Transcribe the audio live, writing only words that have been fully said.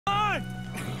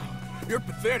You're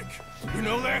pathetic. You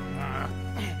know that?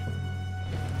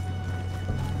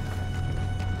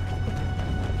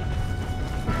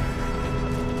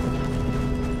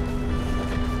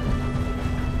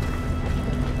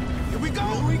 Here we go!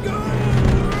 Here we go!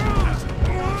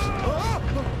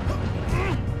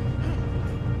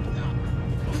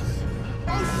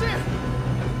 Oh, shit!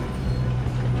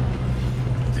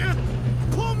 Just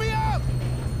pull me up!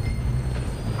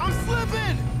 I'm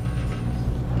slipping!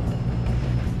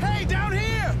 Hey, down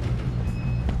here!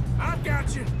 I've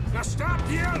got you. Now stop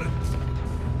yelling.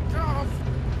 Oh,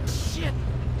 shit!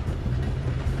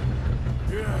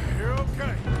 Yeah, you're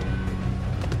okay.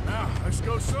 Now, let's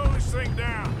go slow this thing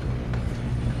down.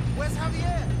 Where's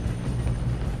Javier?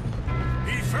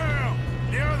 He fell.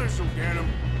 The others will get him.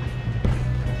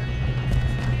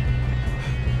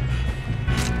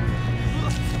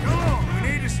 Come on, we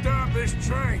need to stop this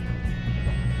train.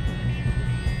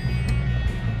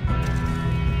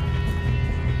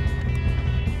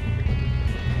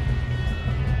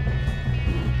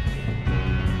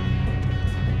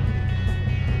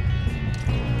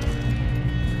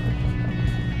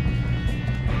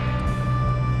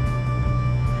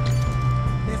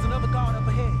 There's another guard up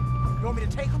ahead. You want me to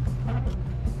take him?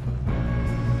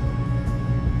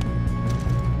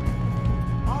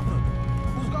 Arthur,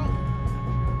 who's going?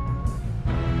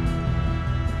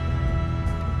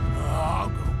 I'll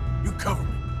go. You cover me.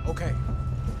 Okay.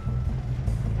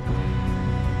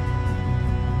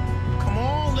 Come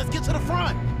on, let's get to the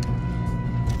front.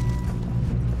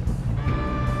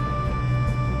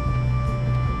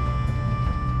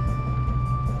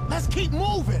 Let's keep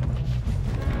moving.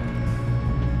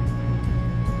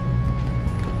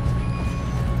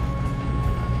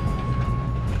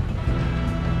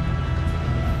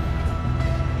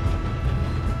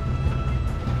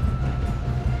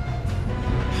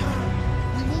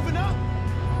 We moving up?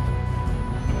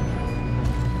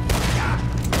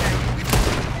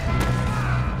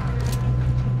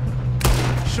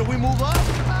 Should we move up?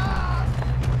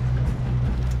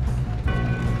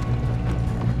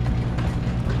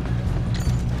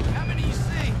 How many you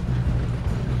see?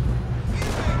 He's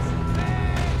made some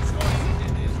bad choices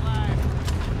in his life.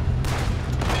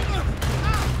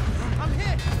 I'm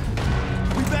hit.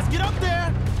 We best get up there.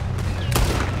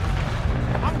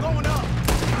 I'm going up.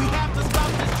 We have to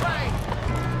stop this train.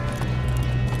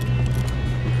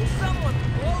 Will someone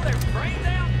blow their brains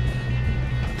out?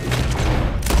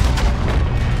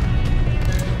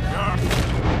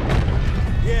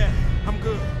 Yeah, I'm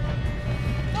good.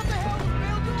 What the hell was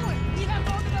Bill doing? He had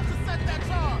long enough to set that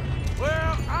charge.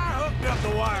 Well, I hooked up the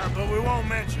wire, but we won't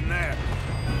mention that.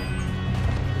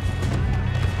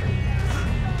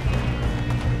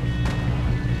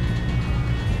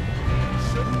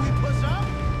 Shouldn't we push up?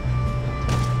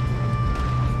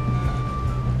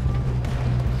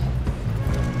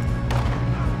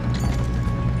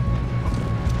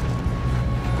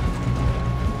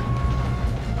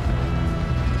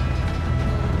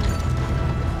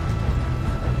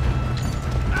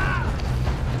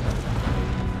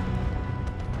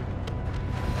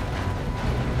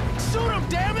 Shoot him,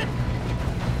 damn it!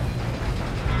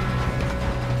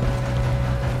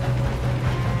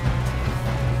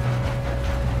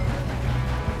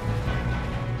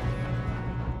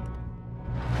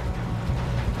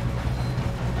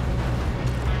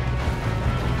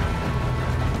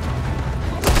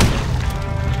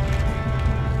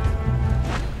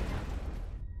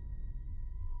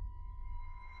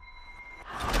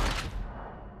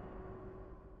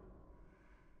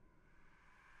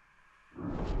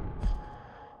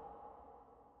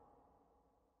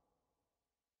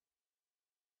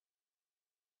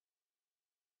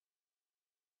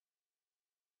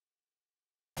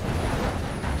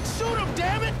 Shoot him,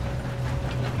 damn it!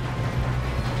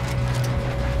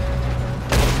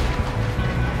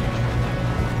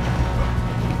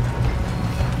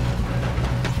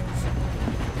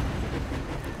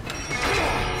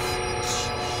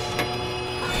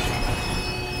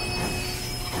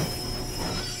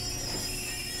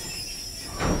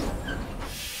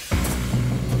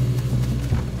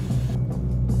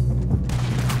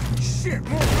 Shit,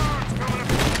 more cars coming up.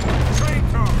 Train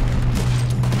car.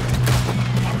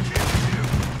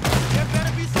 There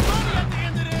better be some money at the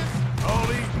end of this. All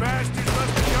these bastards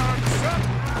must be guarding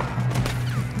something.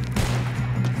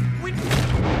 We...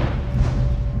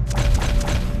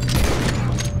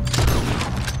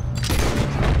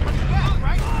 Back,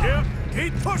 right? Yep,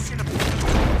 keep pushing them.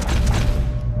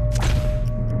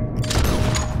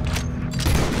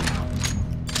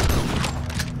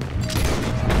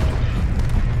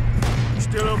 You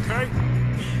still okay?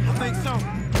 I think so.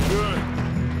 Good.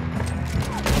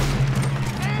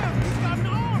 Damn, he's got an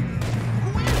arm.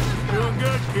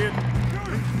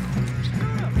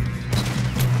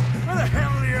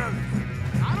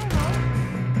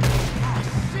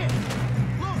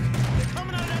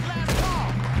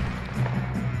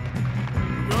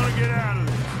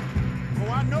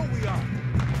 we are.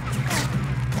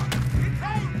 Get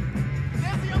tight!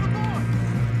 There's the other boy!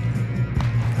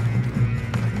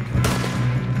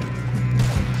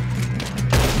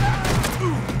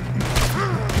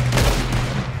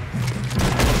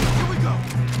 Here we go!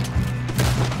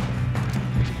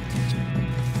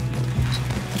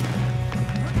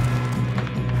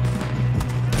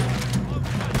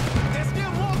 There's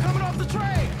still more coming off the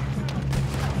train!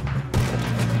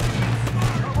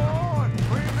 Come on!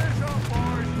 Clean this up,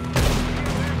 boys!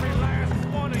 Kill every last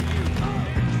one of you!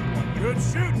 Good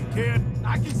shooting, kid!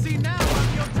 I can see now why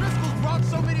the O'Driscolls brought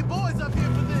so many boys up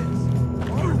here for this!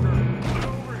 Arthur, get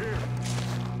over here!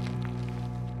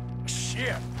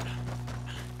 Shit!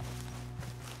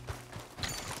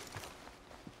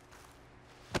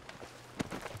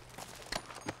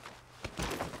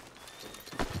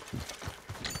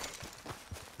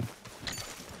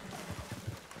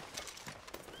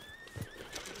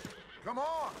 Come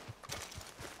on!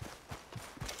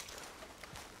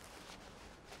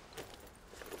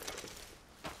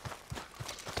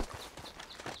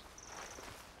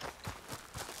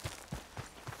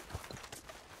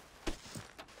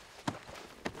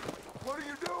 What are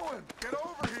you doing? Get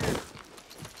over here!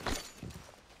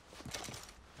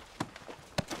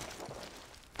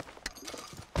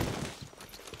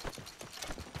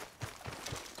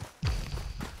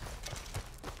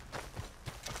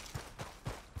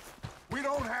 We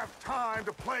don't have time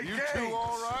to play games. You two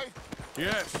all right?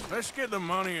 Yes, let's get the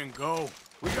money and go.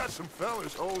 We got some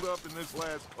fellas holed up in this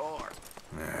last car.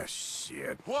 Ah,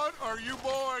 shit. What are you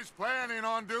boys planning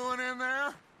on doing in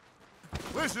there?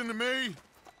 Listen to me.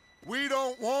 We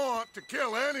don't want to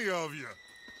kill any of you.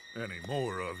 Any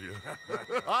more of you?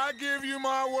 I give you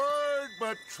my word,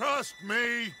 but trust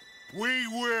me, we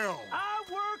will. I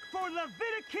work for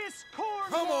Leviticus Cornwall.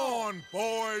 Come on,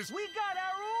 boys. We got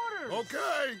our orders.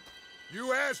 Okay,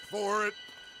 you asked for it.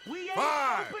 We ain't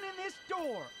 5, opening this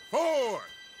door. 4,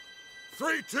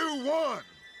 3, 2, 1.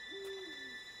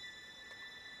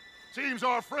 Seems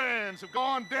our friends have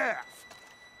gone deaf.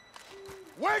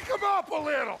 Wake them up a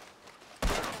little.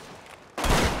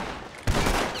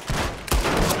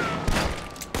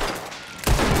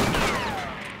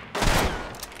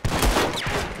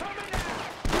 Coming out.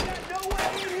 We got no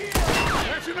way in here.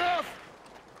 That's enough.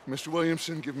 Mr.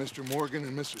 Williamson, give Mr. Morgan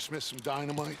and Mr. Smith some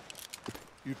dynamite.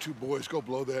 You two boys go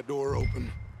blow that door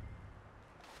open.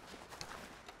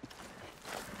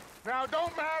 Now,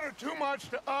 don't matter too much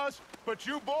to us, but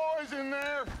you boys in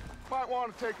there might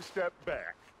want to take a step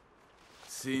back.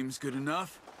 Seems good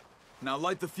enough. Now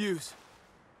light the fuse.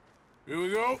 Here we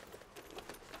go.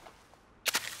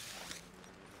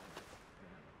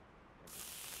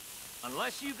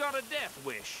 Unless you got a death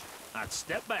wish, I'd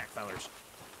step back, fellers.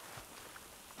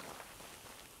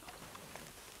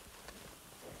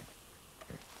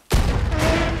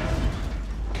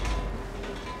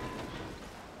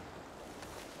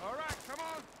 All right, come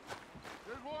on.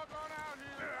 Just walk on out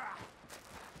here.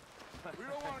 We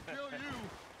don't want to kill you.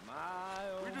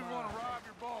 We just want to rob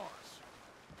your boss.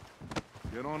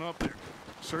 Get on up there.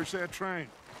 Search that train.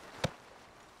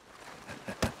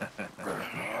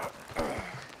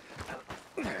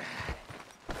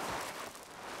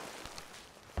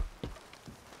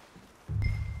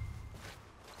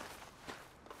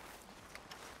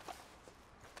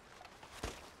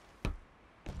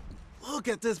 Look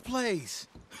at this place.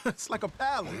 It's like a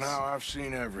palace. Now I've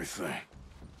seen everything.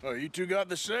 Oh, you two got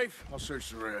the safe? I'll search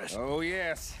the rest. Oh,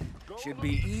 yes. Should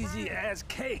be easy as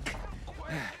cake.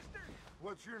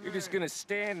 What's your name? You're just gonna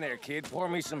stand there, kid. Pour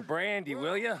me some brandy,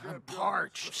 will you? I'm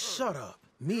parched. Shut up.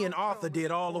 Me and Arthur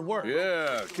did all the work.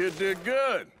 Yeah, kid did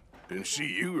good. Didn't see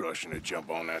you rushing to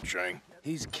jump on that train.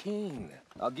 He's keen.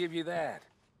 I'll give you that.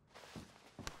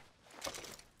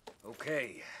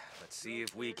 Okay, let's see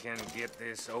if we can get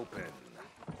this open.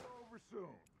 Over soon.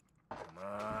 Come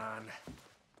on.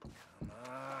 Come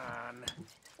on.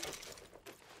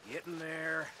 Get in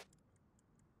there.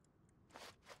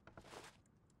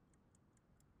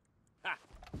 Ha!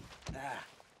 Ah.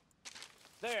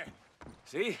 There.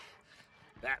 See?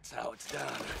 That's how it's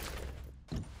done.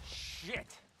 Shit.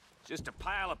 Just a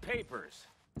pile of papers.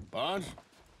 Bonds?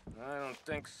 I don't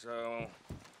think so.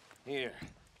 Here.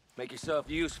 Make yourself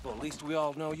useful. At least we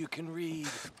all know you can read.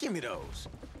 Give me those.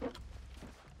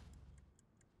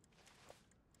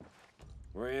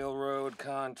 Railroad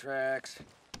contracts,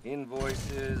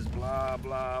 invoices, blah,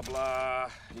 blah, blah.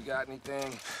 You got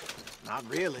anything? Not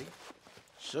really.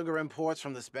 Sugar imports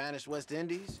from the Spanish West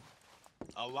Indies.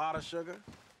 A lot of sugar.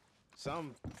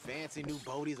 Some fancy new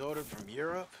boat he's ordered from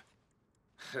Europe.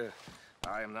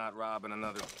 I am not robbing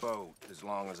another boat as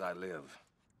long as I live.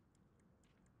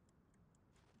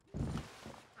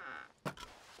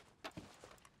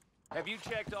 Have you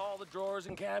checked all the drawers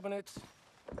and cabinets?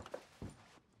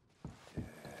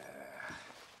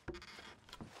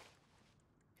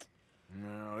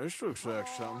 Now, this looks like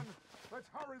Come something. on, let's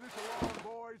hurry this along,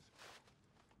 boys.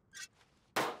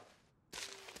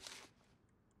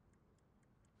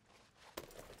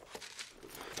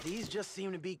 These just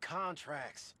seem to be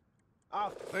contracts. Oh,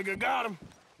 Think I got him.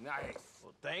 Nice.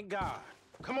 well, thank God.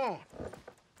 Come on.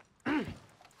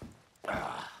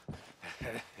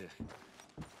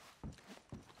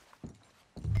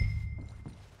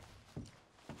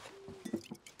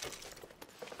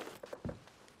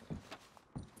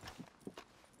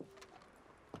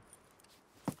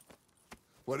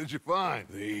 What did you find?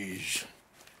 These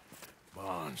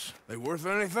bonds. They worth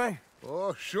anything?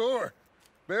 Oh, sure.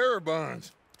 Bearer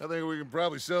bonds. I think we can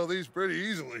probably sell these pretty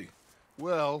easily.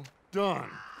 Well done.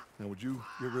 Now, would you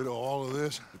get rid of all of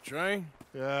this? The train?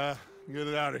 Yeah, get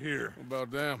it out of here. What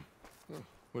about them?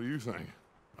 What do you think?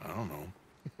 I don't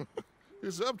know.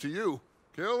 It's up to you.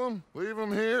 Kill them, leave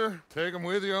them here, take them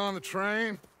with you on the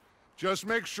train. Just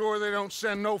make sure they don't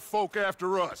send no folk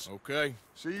after us. Okay.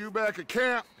 See you back at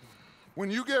camp. When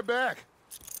you get back,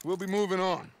 we'll be moving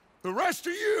on. The rest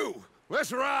of you,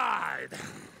 let's ride!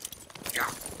 Yeah.